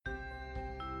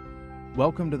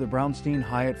Welcome to the Brownstein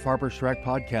Hyatt Farber-Schreck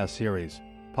podcast series.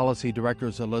 Policy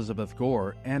directors Elizabeth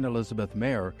Gore and Elizabeth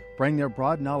Maier bring their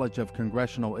broad knowledge of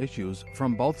congressional issues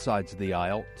from both sides of the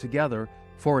aisle together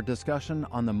for a discussion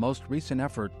on the most recent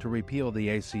effort to repeal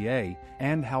the ACA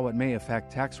and how it may affect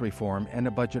tax reform and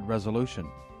a budget resolution.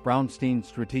 Brownstein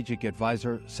Strategic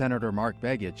Advisor Senator Mark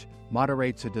Begich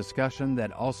moderates a discussion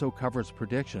that also covers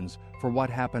predictions for what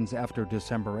happens after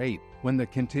December 8th, when the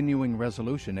continuing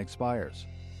resolution expires.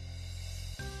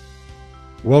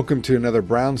 Welcome to another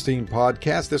Brownstein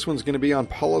podcast. This one's going to be on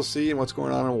policy and what's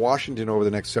going on in Washington over the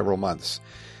next several months.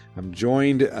 I'm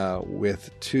joined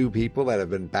with two people that have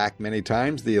been back many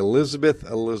times, the Elizabeth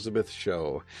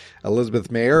Show. Elizabeth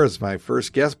Maier is my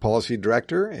first guest, policy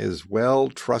director, is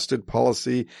well-trusted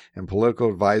policy and political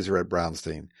advisor at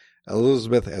Brownstein.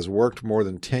 Elizabeth has worked more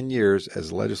than 10 years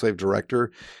as legislative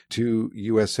director to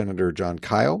U.S. Senator Jon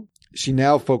Kyl. She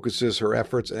now focuses her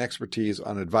efforts and expertise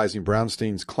on advising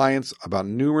Brownstein's clients about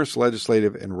numerous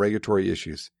legislative and regulatory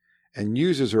issues and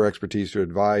uses her expertise to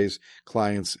advise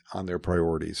clients on their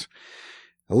priorities.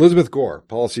 Elizabeth Gore,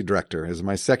 Policy Director, is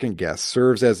my second guest,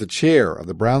 serves as the chair of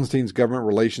the Brownstein's Government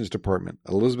Relations Department.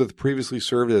 Elizabeth previously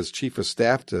served as Chief of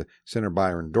Staff to Senator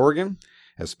Byron Dorgan,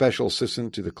 as Special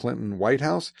Assistant to the Clinton White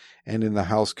House, and in the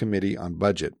House Committee on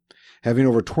Budget. Having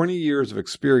over 20 years of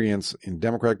experience in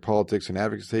Democratic politics and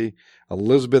advocacy,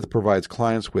 Elizabeth provides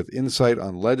clients with insight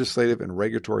on legislative and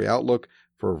regulatory outlook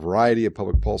for a variety of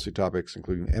public policy topics,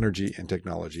 including energy and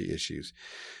technology issues.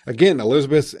 Again,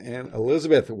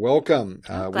 Elizabeth, welcome.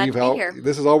 Glad to be here.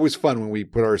 This is always fun when we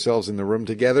put ourselves in the room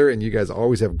together, and you guys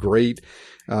always have great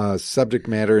subject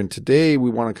matter. And today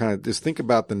we want to kind of just think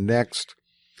about the next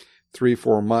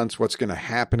 3-4 months, what's going to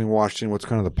happen in Washington, what's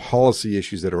kind of the policy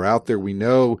issues that are out there. We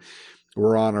know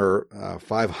we're on our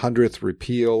 500th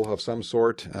repeal of some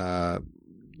sort.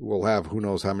 We'll have who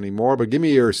knows how many more, but give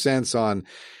me your sense on,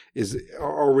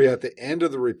 are we at the end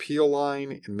of the repeal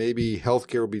line and maybe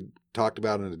healthcare will be talked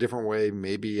about in a different way,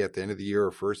 maybe at the end of the year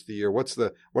or first of the year? What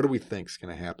do we think is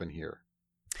going to happen here?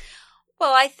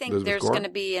 Well, I think Elizabeth there's Gore? going to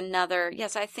be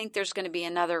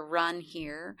another run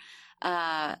here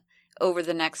over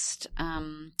the next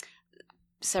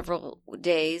several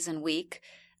days and week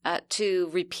to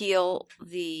repeal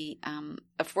the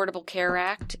Affordable Care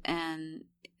Act and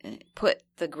put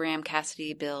the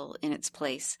Graham-Cassidy bill in its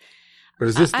place. But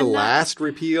is this the last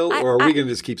repeal, or are we going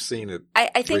to just keep seeing it?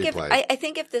 I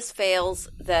think if this fails,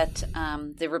 that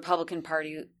the Republican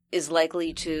Party is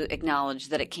likely to acknowledge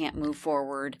that it can't move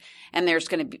forward, and there's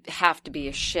going to have to be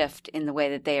a shift in the way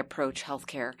that they approach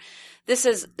healthcare. This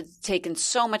has taken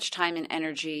so much time and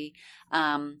energy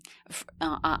on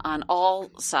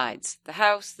all sides: the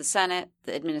House, the Senate,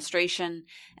 the administration,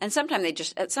 and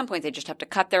sometimes at some point they just have to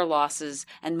cut their losses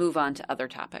and move on to other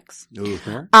topics.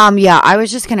 Yeah, I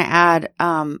was just going to add,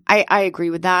 I agree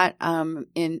with that.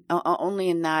 Only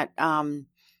in that,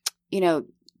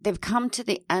 they've come to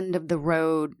the end of the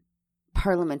road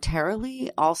parliamentarily.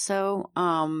 Also,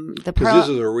 because this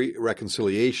is a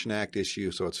Reconciliation Act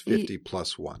issue, so it's 50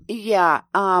 plus 1. Yeah,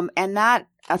 and that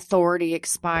authority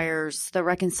expires. The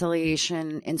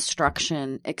reconciliation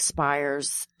instruction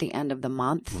expires the end of the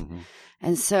month,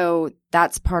 and so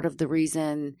that's part of the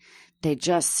reason they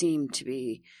just seem to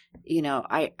be.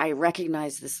 I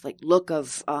recognize this look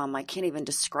of I can't even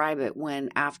describe it when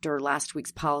after last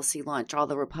week's policy launch, all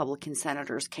the Republican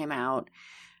senators came out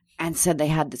and said they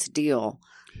had this deal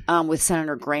with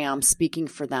Senator Graham speaking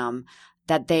for them,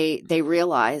 that they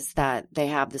realize that they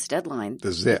have this deadline.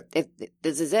 This is it.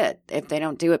 This is it. If they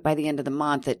don't do it by the end of the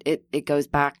month, it goes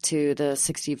back to the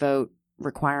 60 vote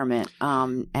requirement,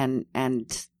 and then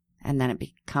it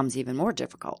becomes even more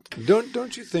difficult.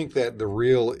 Don't you think that the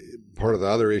real part of the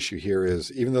other issue here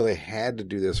is, even though they had to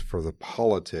do this for the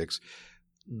politics,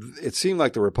 it seemed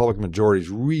like the Republican majorities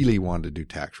really wanted to do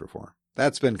tax reform.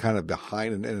 That's been kind of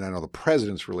behind, and I know the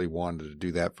presidents really wanted to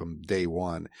do that from day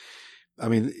one. I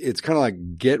mean, it's kind of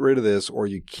like, get rid of this or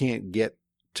you can't get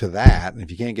to that. And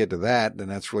if you can't get to that, then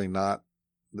that's really not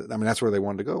 – that's where they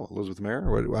wanted to go. Elizabeth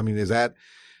Maier?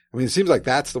 It seems like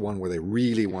that's the one where they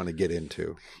really want to get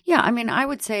into. Yeah, I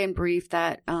would say in brief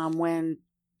that when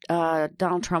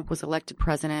Donald Trump was elected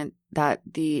president, that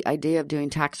the idea of doing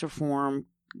tax reform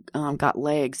got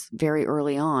legs very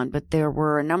early on, but there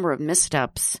were a number of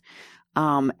missteps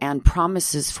and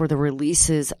promises for the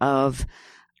releases of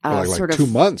like 2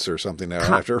 months or something right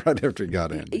after he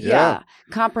got in. Yeah.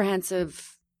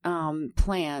 Comprehensive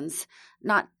plans,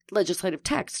 not legislative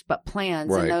text, but plans,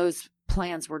 right. And those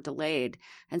plans were delayed.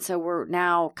 And so we're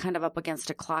now kind of up against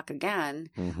a clock again.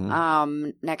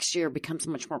 Next year becomes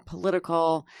much more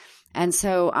political. And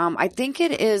so I think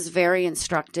it is very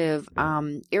instructive,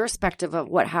 irrespective of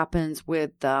what happens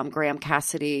with Graham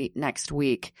Cassidy next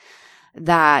week,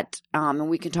 that, and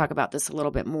we can talk about this a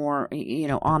little bit more,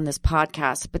 on this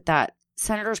podcast, but that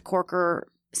Senators Corker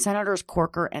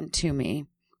and Toomey,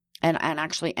 and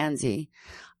actually Enzi,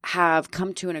 have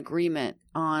come to an agreement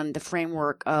on the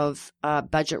framework of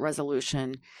budget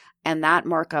resolution, and that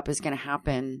markup is going to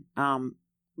happen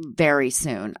very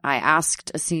soon. I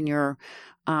asked a senior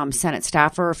Senate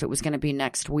staffer if it was going to be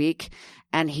next week,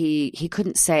 and he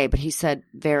couldn't say, but he said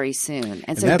very soon.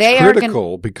 And so that's they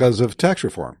critical because of tax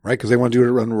reform, right? Because they want to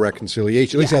do it on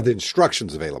reconciliation. At least have the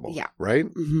instructions available, right?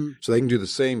 Mm-hmm. So they can do the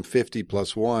same 50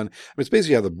 plus 1. I mean, it's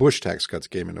basically how the Bush tax cuts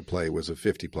came into play, was a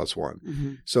 50 plus 1.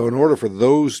 Mm-hmm. So in order for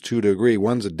those two to agree,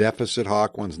 one's a deficit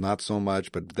hawk, one's not so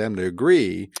much, but them to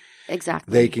agree,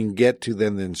 exactly, they can get to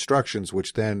then the instructions,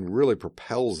 which then really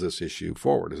propels this issue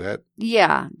forward. Is that?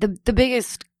 Yeah. The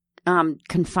biggest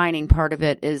confining part of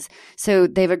it is, so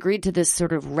they've agreed to this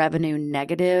sort of revenue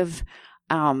negative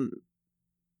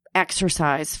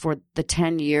exercise for the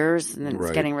 10 years, and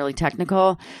it's getting really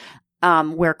technical.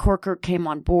 Where Corker came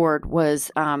on board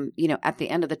was, at the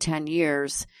end of the 10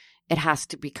 years, it has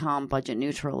to become budget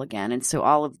neutral again. And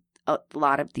so a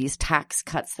lot of these tax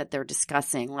cuts that they're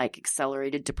discussing, like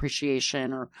accelerated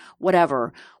depreciation or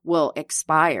whatever, will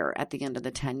expire at the end of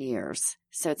the 10 years.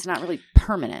 So it's not really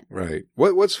permanent. Right.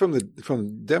 What's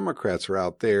from Democrats are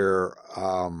out there,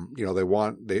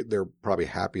 they're probably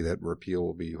happy that repeal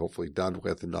will be hopefully done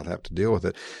with and not have to deal with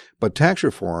it. But tax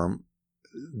reform,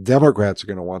 Democrats are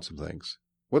going to want some things.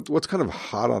 What's kind of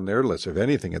hot on their list, if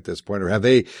anything, at this point? Or have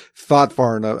they thought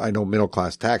far enough? I know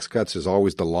middle-class tax cuts is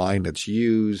always the line that's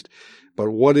used,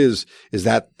 but what is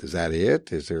that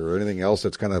it? Is there anything else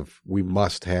that's kind of we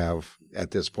must have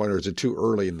at this point, or is it too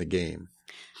early in the game?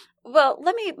 Well,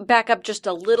 let me back up just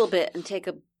a little bit and take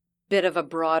a bit of a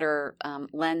broader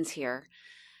lens here.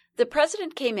 The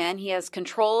president came in. He has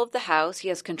control of the House. He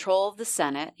has control of the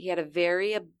Senate. He had a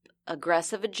very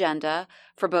aggressive agenda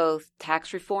for both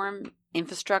tax reform,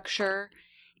 infrastructure,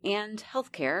 and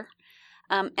healthcare.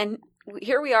 And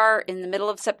here we are in the middle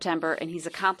of September, and he's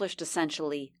accomplished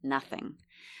essentially nothing.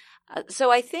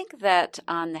 So I think that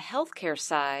on the healthcare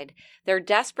side, they're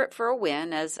desperate for a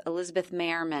win, as Elizabeth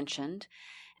Maier mentioned.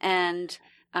 And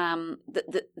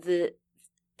the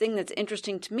thing that's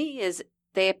interesting to me is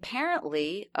they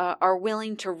apparently are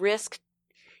willing to risk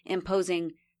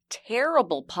imposing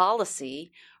terrible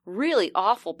policy, really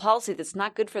awful policy that's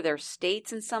not good for their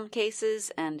states in some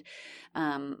cases, and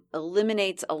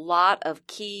eliminates a lot of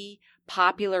key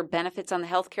popular benefits on the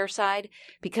healthcare side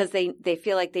because they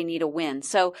feel like they need a win.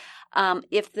 So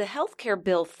if the healthcare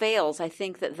bill fails, I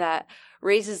think that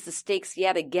raises the stakes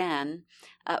yet again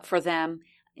for them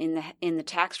in the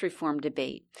tax reform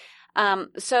debate.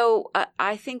 So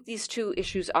I think these two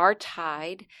issues are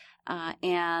tied.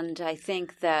 And I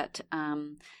think that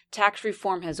tax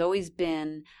reform has always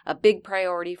been a big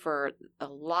priority for a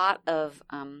lot of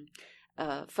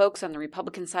folks on the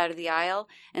Republican side of the aisle.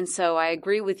 And so I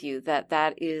agree with you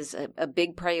that is a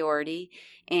big priority.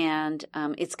 And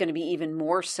it's going to be even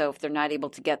more so if they're not able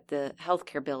to get the health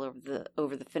care bill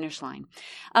over the finish line.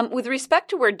 With respect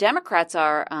to where Democrats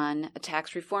are on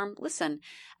tax reform, listen,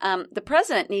 the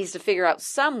president needs to figure out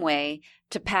some way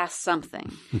to pass something.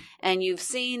 And you've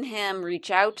seen him reach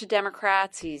out to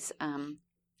Democrats. He's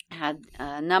had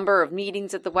a number of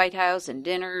meetings at the White House and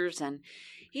dinners, and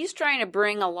he's trying to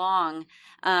bring along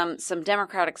some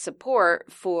Democratic support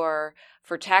for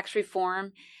tax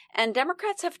reform. And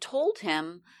Democrats have told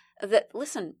him that,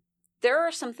 listen, there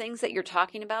are some things that you're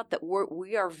talking about that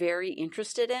we are very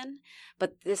interested in,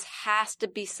 but this has to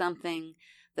be something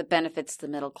that benefits the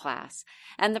middle class.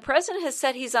 And the president has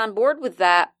said he's on board with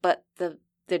that, but the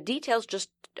details just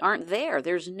aren't there.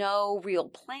 There's no real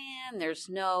plan. There's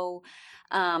no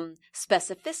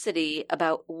specificity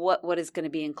about what is going to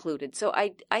be included. So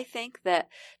I think that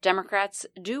Democrats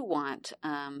do want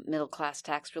middle-class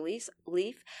tax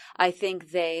relief. I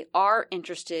think they are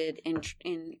interested in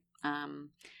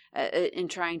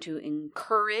trying to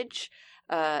encourage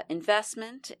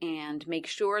investment and make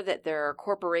sure that there are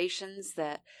corporations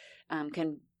that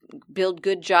can build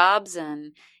good jobs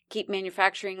and keep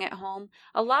manufacturing at home.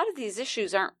 A lot of these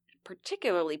issues aren't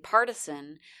particularly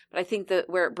partisan, but I think that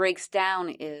where it breaks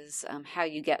down is how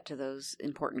you get to those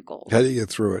important goals. How do you get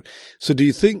through it? So do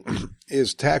you think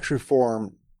is tax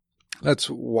reform, let's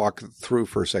walk through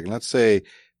for a second. Let's say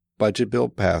budget bill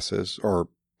passes or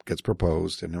gets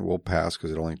proposed, and it will pass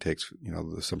because it only takes,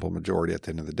 the simple majority at the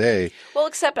end of the day. Well,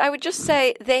 except I would just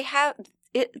say they have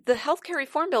the healthcare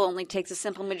reform bill only takes a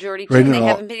simple majority too. Right, they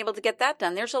haven't been able to get that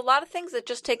done. There's a lot of things that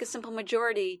just take a simple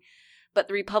majority but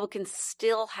the Republicans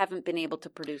still haven't been able to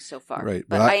produce so far. Right.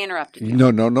 But I interrupted you.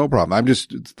 No problem. I'm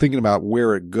just thinking about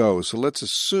where it goes. So let's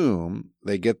assume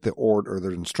they get the order or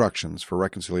their instructions for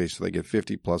reconciliation. So they get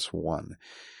 50 plus 1.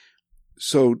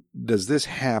 So does this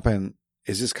happen?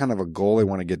 Is this kind of a goal they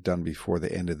want to get done before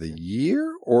the end of the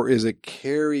year? Or is it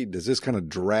carried? Does this kind of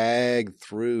drag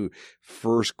through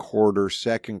first quarter,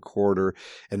 second quarter,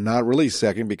 and not really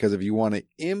second? Because if you want to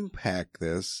impact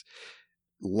this,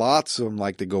 lots of them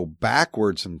like to go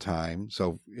backwards some time.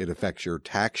 So it affects your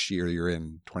tax year you're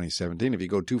in 2017. If you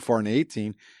go too far in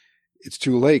 18, it's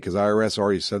too late because IRS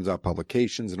already sends out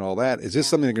publications and all that. Is this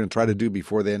something they're going to try to do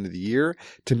before the end of the year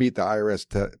to meet the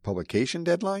IRS publication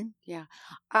deadline? Yeah.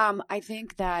 I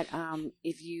think that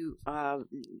if you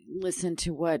listen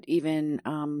to what even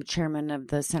Chairman of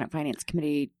the Senate Finance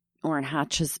Committee, Orrin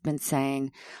Hatch, has been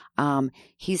saying,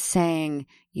 he's saying,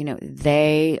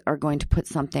 they are going to put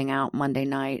something out Monday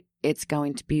night. It's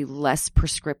going to be less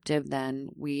prescriptive than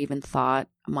we even thought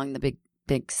among the big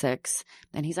six,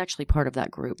 and he's actually part of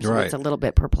that group, so It's a little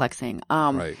bit perplexing.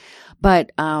 Right.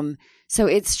 But so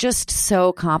it's just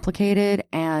so complicated,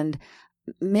 and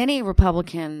many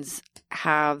Republicans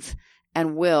have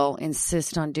and will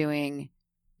insist on doing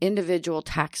individual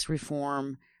tax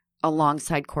reform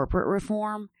alongside corporate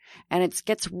reform, and it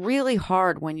gets really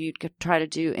hard when you try to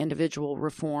do individual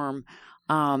reform.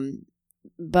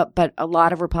 But a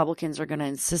lot of Republicans are going to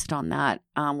insist on that,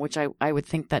 which I would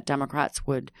think that Democrats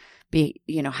would be,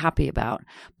 happy about.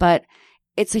 But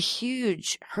it's a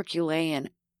huge Herculean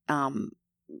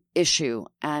issue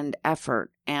and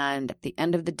effort. And at the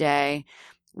end of the day,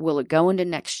 will it go into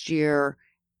next year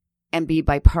and be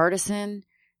bipartisan?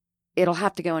 It'll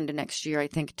have to go into next year, I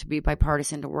think, to be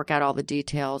bipartisan to work out all the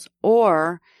details.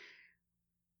 Or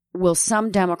will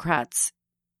some Democrats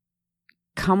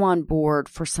come on board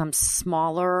for some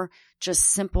smaller, just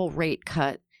simple rate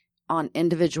cut on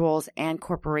individuals and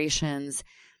corporations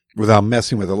without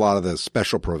messing with a lot of the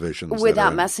special provisions?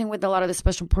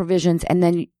 And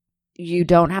then you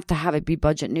don't have to have it be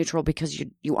budget neutral because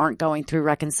you aren't going through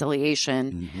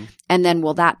reconciliation. Mm-hmm. And then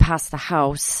will that pass the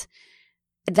House?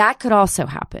 That could also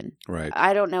happen. Right.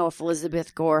 I don't know if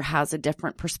Elizabeth Gore has a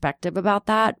different perspective about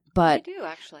that, but I do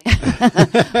actually.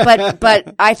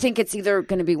 but I think it's either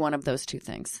going to be one of those two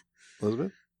things.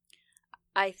 Elizabeth?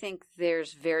 I think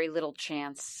there's very little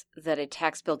chance that a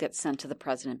tax bill gets sent to the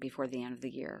president before the end of the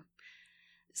year.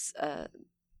 So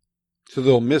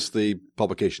they'll miss the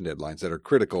publication deadlines that are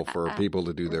critical for people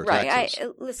to do their taxes.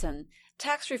 Right. Listen,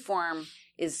 tax reform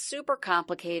is super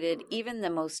complicated. Even the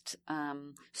most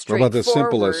straightforward, what about the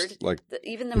simplest,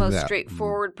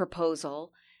 straightforward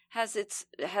proposal has its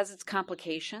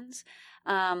complications.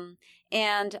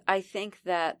 And I think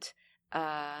that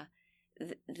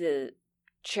the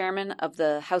chairman of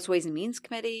the House Ways and Means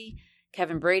Committee,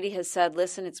 Kevin Brady, has said,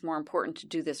 listen, it's more important to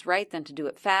do this right than to do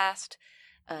it fast.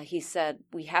 He said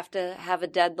we have to have a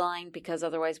deadline because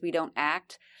otherwise we don't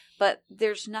act. But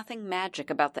there's nothing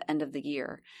magic about the end of the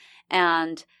year.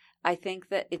 And I think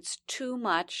that it's too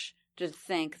much to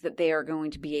think that they are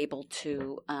going to be able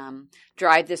to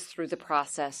drive this through the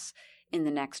process in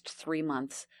the next 3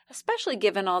 months, especially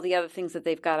given all the other things that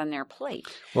they've got on their plate.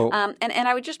 Well, and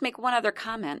I would just make one other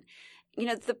comment.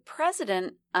 The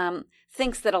president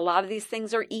thinks that a lot of these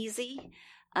things are easy.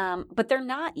 But they're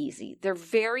not easy. They're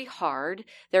very hard.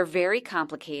 They're very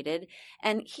complicated.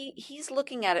 And he's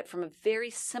looking at it from a very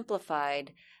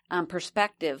simplified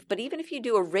perspective. But even if you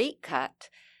do a rate cut,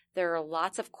 there are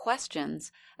lots of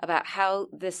questions about how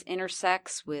this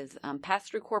intersects with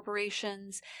pass-through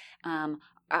corporations.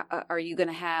 Are you going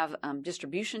to have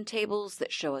distribution tables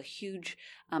that show a huge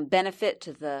benefit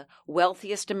to the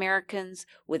wealthiest Americans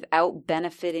without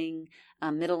benefiting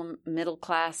middle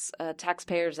class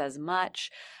taxpayers as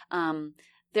much?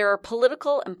 There are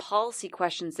political and policy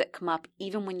questions that come up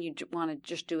even when you want to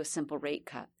just do a simple rate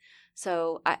cut.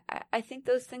 So I think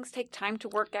those things take time to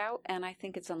work out, and I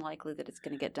think it's unlikely that it's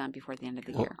going to get done before the end of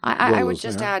the year. I would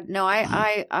just add, no,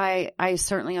 I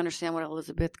certainly understand what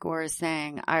Elizabeth Gore is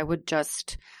saying. I would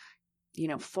just,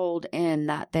 fold in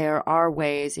that there are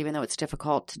ways, even though it's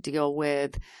difficult to deal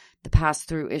with the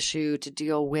pass-through issue, to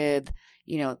deal with,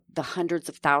 the hundreds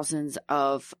of thousands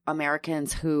of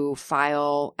Americans who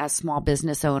file as small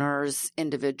business owners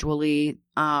individually.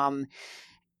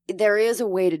 There is a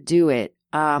way to do it.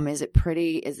 Is it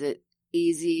pretty? Is it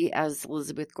easy? As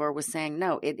Elizabeth Gore was saying,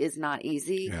 no, it is not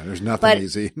easy. Yeah, there's nothing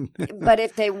easy. But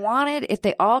if they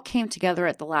all came together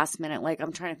at the last minute, like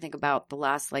I'm trying to think about the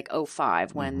last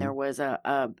 2005 when there was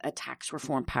a tax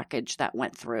reform package that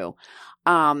went through.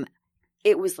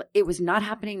 It was not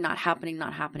happening.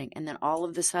 And then all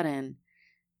of a sudden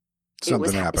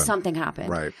something happened.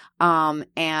 Right.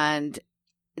 And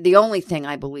the only thing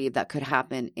I believe that could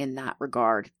happen in that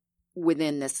regard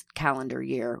within this calendar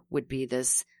year would be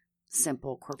this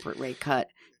simple corporate rate cut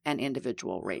and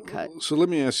individual rate cut. So let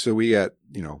me ask, so we got,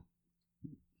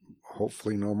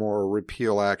 hopefully no more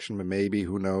repeal action, but maybe,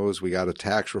 who knows, we got a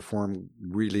tax reform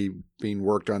really being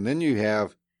worked on. Then you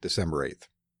have December 8th,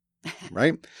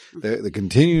 right? the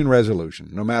continuing resolution,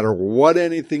 no matter what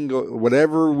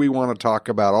whatever we want to talk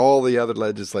about, all the other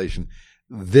legislation,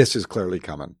 this is clearly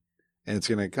coming. And it's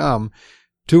going to come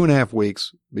 2.5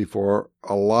 weeks before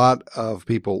a lot of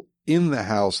people in the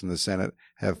House and the Senate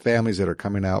have families that are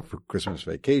coming out for Christmas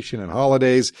vacation and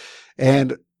holidays,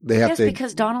 and they have to.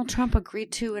 Because Donald Trump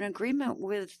agreed to an agreement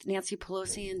with Nancy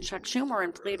Pelosi and Chuck Schumer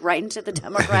and played right into the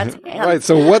Democrats' hands. Right.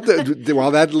 So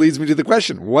well, that leads me to the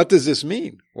question: what does this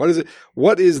mean?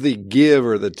 What is the give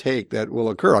or the take that will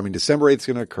occur? I mean, December 8th is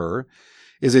going to occur.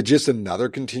 Is it just another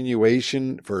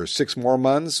continuation for 6 more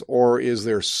months, or is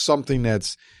there something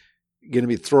that's going to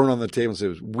be thrown on the table and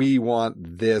says, we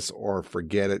want this, or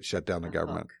forget it, shut down the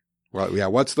government? Well, yeah.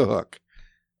 What's the hook?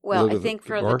 Well, I think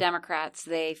for the Democrats,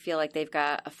 they feel like they've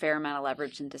got a fair amount of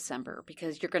leverage in December,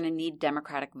 because you're going to need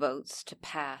Democratic votes to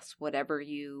pass whatever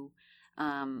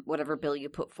bill you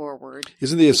put forward.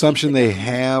 Isn't the assumption they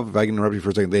have, if I can interrupt you for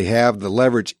a second, they have the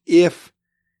leverage if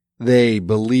they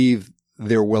believe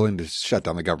they're willing to shut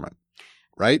down the government,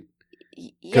 right?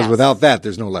 Because without that,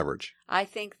 there's no leverage. I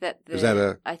think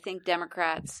I think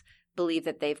Democrats believe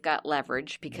that they've got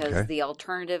leverage, because the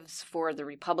alternatives for the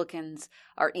Republicans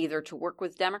are either to work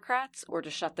with Democrats or to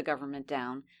shut the government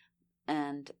down.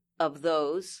 And of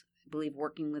those, I believe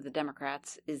working with the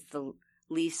Democrats is the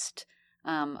least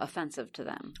offensive to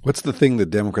them. What's the thing that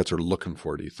Democrats are looking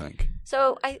for, do you think?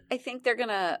 So I think they're going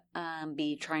to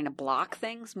be trying to block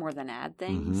things more than add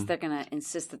things. Mm-hmm. They're going to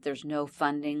insist that there's no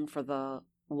funding for the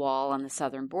wall on the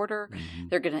southern border. Mm-hmm.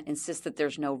 They're going to insist that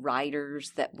there's no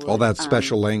riders that will... all that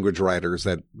special language riders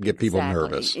that get people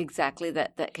nervous. Exactly,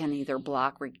 that can either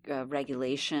block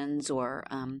regulations or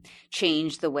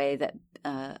change the way that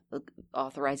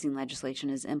authorizing legislation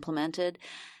is implemented.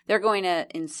 They're going to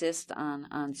insist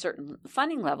on certain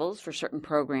funding levels for certain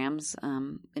programs,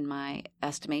 in my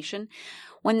estimation.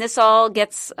 When this all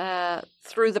gets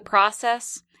through the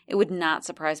process, it would not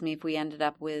surprise me if we ended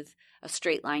up with a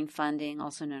straight line funding,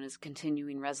 also known as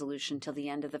continuing resolution, till the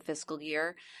end of the fiscal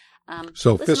year.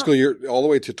 Fiscal year all the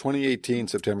way to 2018,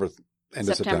 September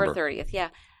 30th, yeah.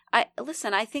 I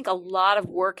think a lot of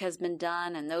work has been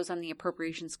done, and those on the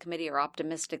Appropriations Committee are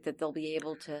optimistic that they'll be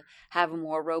able to have a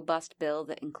more robust bill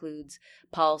that includes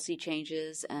policy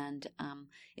changes and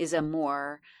is a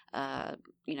more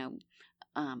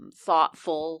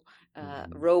thoughtful,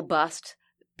 robust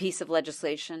piece of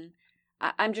legislation.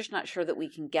 I'm just not sure that we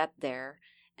can get there.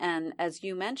 And as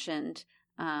you mentioned,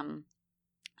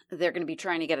 they're going to be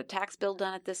trying to get a tax bill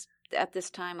done at this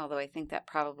time, although I think that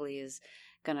probably is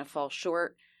going to fall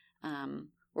short.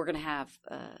 We're going to have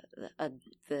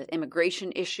the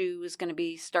immigration issue is going to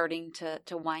be starting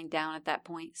to wind down at that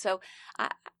point. So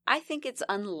I think it's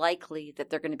unlikely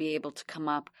that they're going to be able to come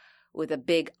up with a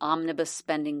big omnibus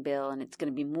spending bill, and it's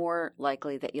going to be more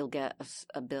likely that you'll get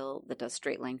a bill that does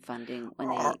straight line funding when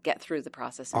they get through the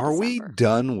process. Are we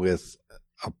done with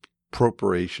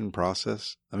appropriation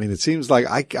process? I mean, it seems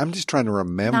like I'm just trying to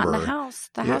remember. Not in the House.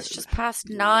 The House just passed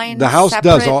 9. The House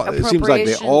does. It seems like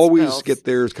they always bills. Get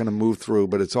theirs kind of moved through,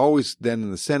 but it's always then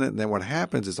in the Senate. And then what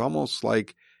happens is almost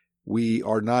like we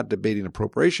are not debating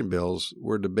appropriation bills.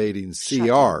 We're debating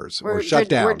CRs or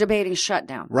shutdown. We're debating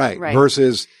shutdown. Right.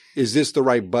 Versus, is this the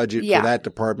right budget for that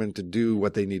department to do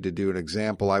what they need to do? An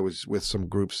example, I was with some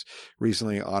groups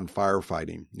recently on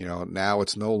firefighting. Now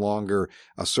it's no longer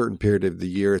a certain period of the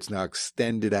year. It's now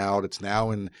extended out. It's now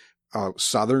in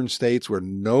southern states where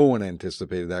no one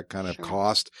anticipated that kind of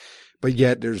cost. But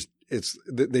yet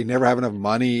they never have enough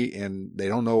money and they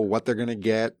don't know what they're going to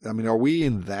get. I mean, are we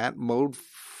in that mode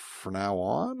for now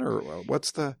on, or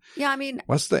what's the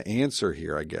answer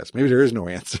here? I guess maybe there is no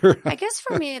answer. I guess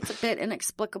for me it's a bit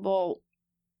inexplicable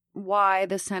why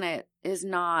the Senate is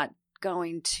not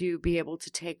going to be able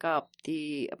to take up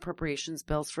the appropriations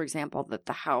bills, for example, that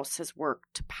the House has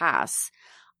worked to pass.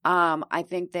 I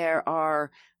think there are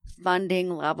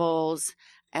funding levels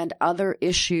and other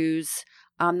issues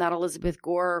that Elizabeth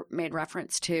Gore made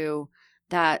reference to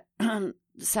that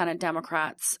Senate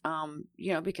Democrats,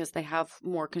 because they have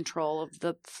more control of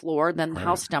the floor than the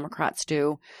House Democrats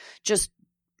do, just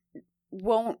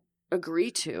won't agree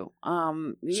to.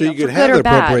 So you could have the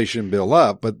appropriation bill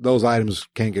up, but those items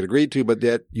can't get agreed to, but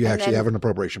yet you actually have an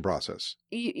appropriation process.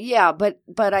 Yeah, but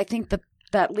I think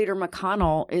that Leader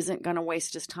McConnell isn't going to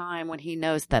waste his time when he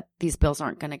knows that these bills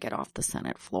aren't going to get off the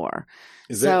Senate floor.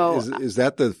 Is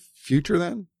that the future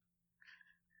then?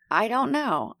 I don't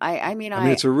know. I mean,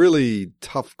 it's a really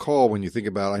tough call when you think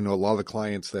about, I know a lot of the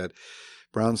clients that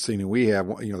Brownstein and we have,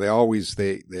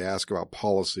 they ask about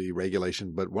policy,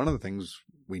 regulation, but one of the things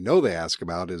we know they ask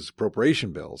about is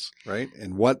appropriation bills, right?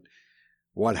 And what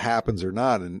happens or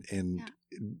not. And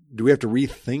do we have to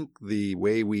rethink the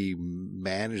way we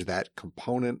manage that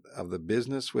component of the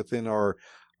business within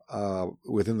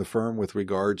within the firm with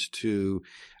regards to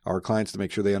our clients to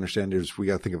make sure they understand we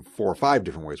got to think of 4 or 5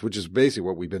 different ways, which is basically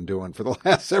what we've been doing for the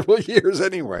last several years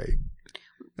anyway.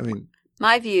 I mean,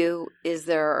 my view is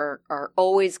there are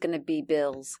always going to be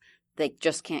bills that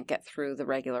just can't get through the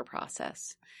regular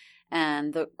process.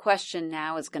 And the question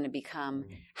now is going to become,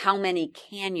 how many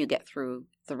can you get through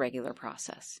the regular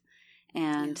process?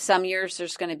 And some years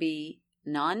there's going to be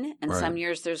none, and some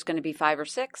years there's going to be 5 or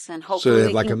 6, and hopefully so they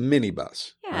have like a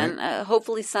minibus. Yeah, right? And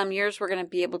hopefully some years we're going to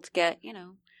be able to get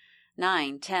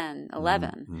 9, 10,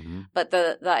 11. Mm-hmm. But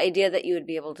the idea that you would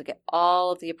be able to get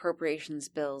all of the appropriations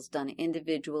bills done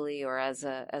individually or as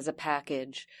a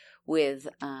package with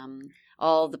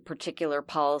all the particular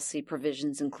policy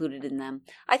provisions included in them,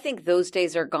 I think those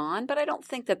days are gone. But I don't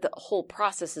think that the whole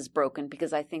process is broken,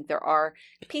 because I think there are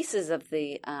pieces of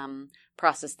the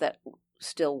process that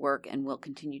still work and will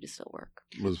continue to still work.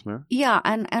 Liz Maier? Yeah,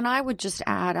 and I would just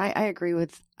add, I agree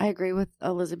with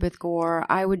Elizabeth Gore.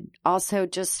 I would also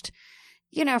just,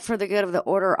 for the good of the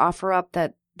order, offer up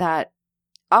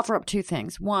 2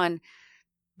 things. One,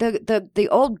 the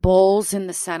old bulls in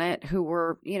the Senate who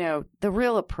were, the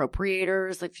real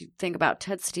appropriators, if you think about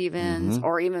Ted Stevens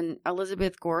or even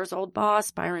Elizabeth Gore's old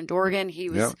boss, Byron Dorgan, he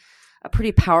was a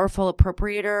pretty powerful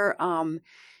appropriator.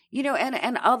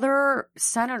 And other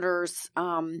senators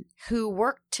who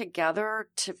worked together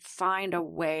to find a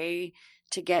way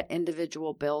to get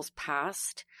individual bills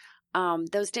passed.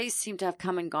 Those days seem to have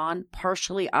come and gone,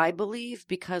 partially, I believe,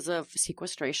 because of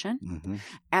sequestration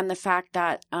and the fact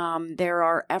that there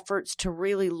are efforts to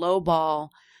really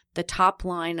lowball the top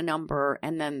line number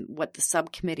and then what the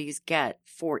subcommittees get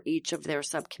for each of their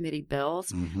subcommittee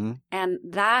bills. And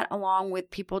that, along with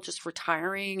people just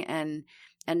retiring and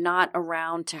not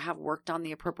around to have worked on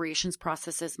the appropriations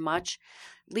process as much,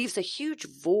 leaves a huge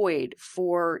void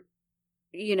for,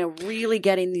 really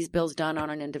getting these bills done on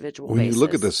an individual basis. When you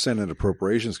look at the Senate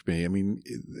Appropriations Committee, I mean,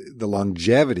 the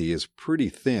longevity is pretty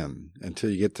thin until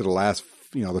you get to the last,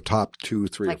 the top 2,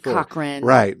 3, like or 4. Cochran.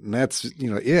 Right. And that's,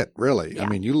 it really. Yeah. I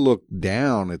mean, you look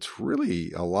down, it's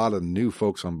really a lot of new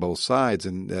folks on both sides.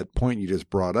 And that point you just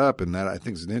brought up, and that I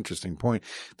think is an interesting point.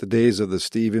 The days of the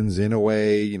Stevens,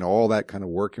 Inouye, all that kind of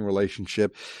working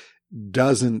relationship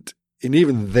and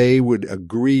even they would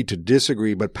agree to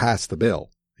disagree, but pass the bill.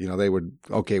 They would,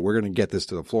 okay, we're going to get this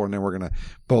to the floor, and then we're going to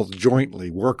both jointly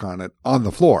work on it on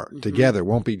the floor together. It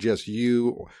won't be just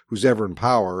you, who's ever in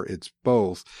power. It's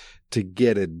both to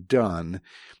get it done.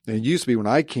 And it used to be when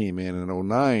I came in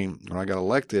 2009, when I got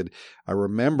elected, I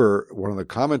remember one of the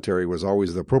commentary was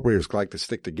always the appropriators like to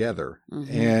stick together.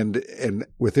 And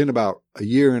within about a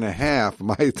year and a half of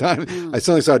my time, I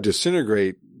suddenly saw it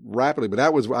disintegrate rapidly. But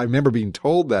I remember being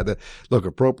told that look,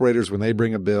 appropriators, when they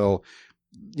bring a bill,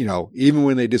 even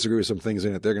when they disagree with some things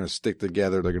in it, they're going to stick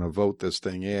together. They're going to vote this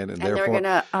thing in, and therefore they're going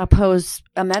to oppose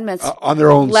amendments on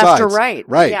their own left sides. or right.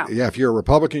 Right. Yeah. If you're a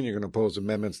Republican, you're going to oppose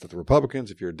amendments to the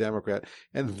Republicans. If you're a Democrat,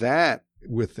 and that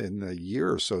within a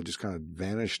year or so just kind of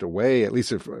vanished away. At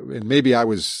least and maybe I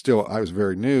was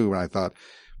very new, and I thought,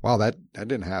 wow, that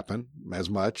didn't happen as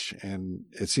much. And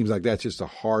it seems like that's just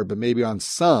but maybe on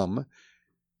some,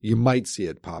 you might see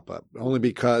it pop up only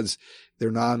because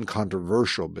they're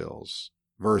non-controversial bills.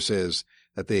 Versus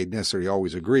that they necessarily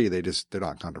always agree. They're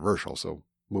not controversial. So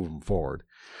move them forward.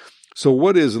 So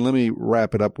and let me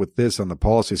wrap it up with this on the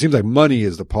policy. It seems like money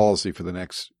is the policy for the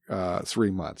next 3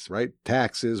 months, right?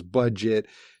 Taxes, budget,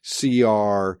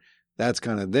 CR. That's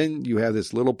then you have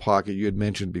this little pocket you had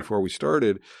mentioned before we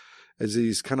started as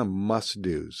these kind of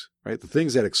must-dos, right? The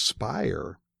things that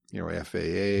expire,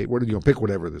 FAA, pick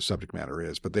whatever the subject matter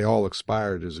is, but they all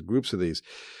expire. There's groups of these.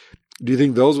 Do you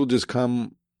think those will just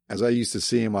come, as I used to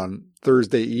see them on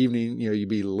Thursday evening, you'd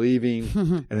be leaving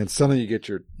and then suddenly you get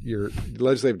your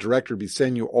legislative director be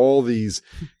sending you all these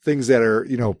things that are,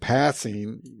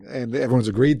 passing and everyone's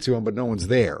agreed to them, but no one's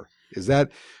there.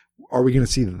 Are we going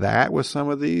to see that with some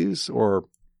of these, or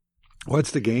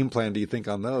what's the game plan, do you think,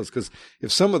 on those? Because if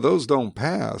some of those don't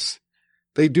pass,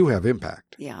 they do have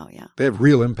impact. Yeah. They have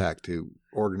real impact to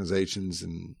organizations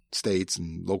and states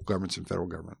and local governments and federal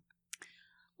government.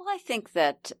 Well, I think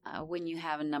that when you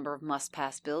have a number of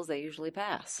must-pass bills, they usually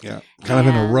pass. Yeah, kind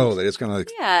of in a row. They're just going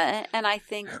to... Yeah, and I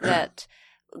think that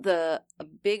the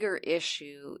bigger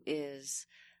issue is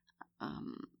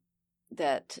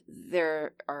that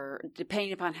there are,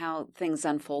 depending upon how things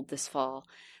unfold this fall,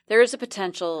 there is a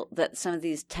potential that some of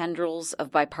these tendrils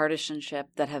of bipartisanship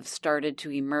that have started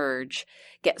to emerge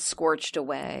get scorched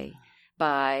away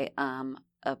by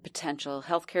a potential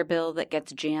healthcare bill that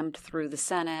gets jammed through the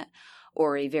Senate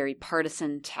or a very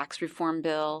partisan tax reform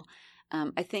bill.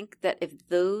 I think that if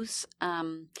those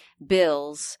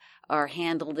bills are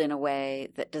handled in a way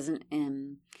that doesn't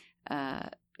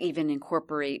even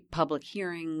incorporate public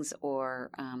hearings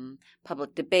or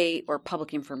public debate or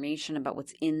public information about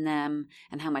what's in them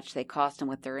and how much they cost and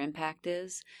what their impact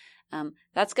is,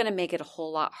 that's going to make it a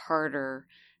whole lot harder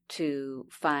to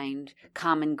find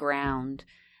common ground.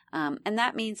 And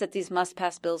that means that these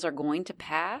must-pass bills are going to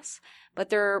pass, but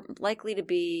they're likely to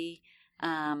be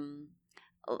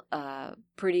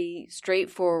pretty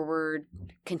straightforward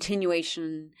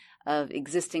continuation of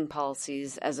existing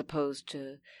policies as opposed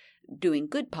to doing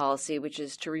good policy, which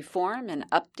is to reform and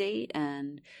update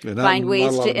and find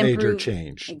ways to improve. Major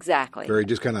change. Exactly. Very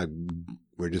just kind of,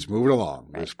 we're just moving along.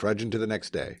 Right. We're just trudging to the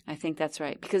next day. I think that's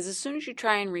right. Because as soon as you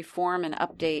try and reform and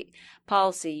update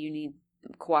policy, you need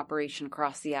cooperation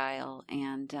across the aisle.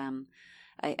 And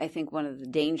I think one of the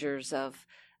dangers of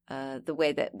the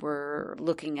way that we're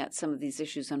looking at some of these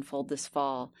issues unfold this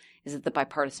fall is that the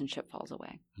bipartisanship falls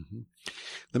away. Mm-hmm.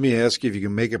 Let me ask you if you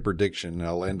can make a prediction, and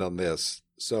I'll end on this.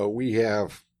 So we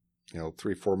have,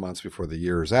 3-4 months before the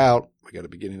year is out. We got a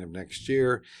beginning of next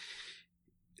year.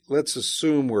 Let's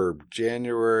assume we're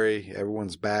January.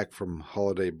 Everyone's back from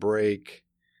holiday break.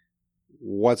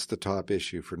 What's the top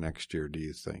issue for next year, do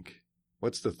you think?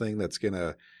 What's the thing that's going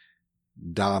to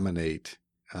dominate?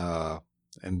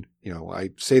 And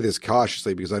I say this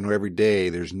cautiously because I know every day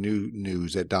there's new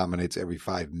news that dominates every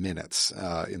 5 minutes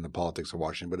in the politics of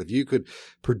Washington. But if you could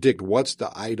predict what's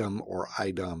the item or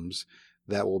items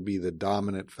that will be the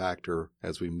dominant factor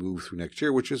as we move through next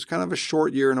year, which is kind of a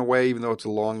short year in a way, even though it's a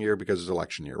long year because it's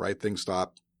election year, right? Things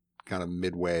stop kind of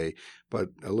midway. But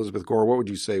Elizabeth Gore, what would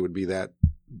you say would be that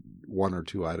one or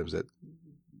two items that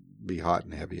be hot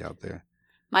and heavy out there?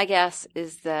 My guess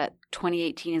is that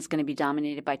 2018 is going to be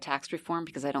dominated by tax reform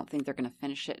because I don't think they're going to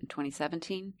finish it in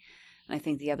 2017. And I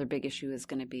think the other big issue is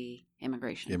going to be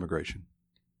immigration.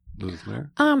 Elizabeth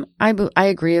Maier? I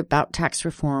agree about tax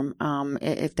reform.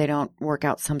 If they don't work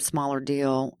out some smaller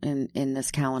deal in this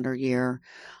calendar year,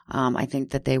 I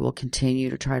think that they will continue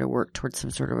to try to work towards some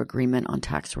sort of agreement on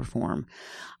tax reform.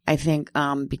 I think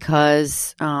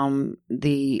because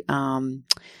the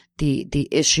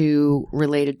issue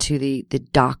related to the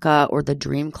DACA or the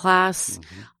Dream Class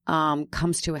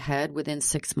comes to a head within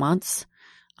 6 months.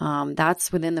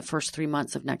 That's within the first 3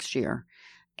 months of next year.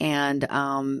 And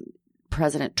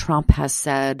President Trump has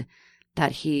said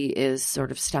that he is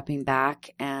sort of stepping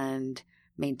back and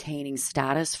maintaining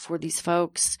status for these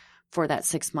folks for that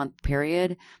 6-month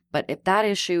period. But if that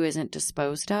issue isn't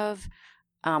disposed of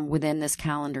within this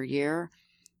calendar year,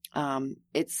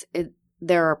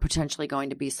 there are potentially going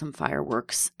to be some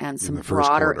fireworks and some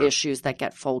broader issues that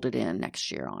get folded in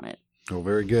next year on it. Oh,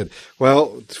 very good.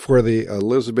 Well, for the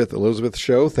Elizabeth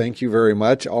show, thank you very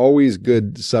much. Always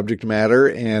good subject matter.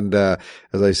 And as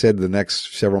I said, the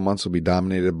next several months will be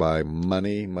dominated by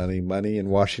money in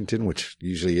Washington, which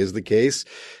usually is the case.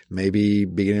 Maybe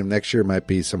beginning of next year might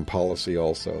be some policy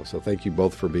also. So thank you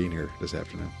both for being here this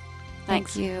afternoon.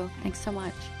 Thank you. Thanks so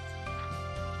much.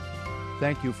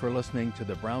 Thank you for listening to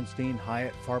the Brownstein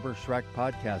Hyatt Farber Schreck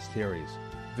podcast series.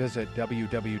 Visit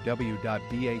www.bhfs.com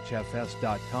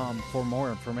for more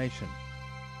information.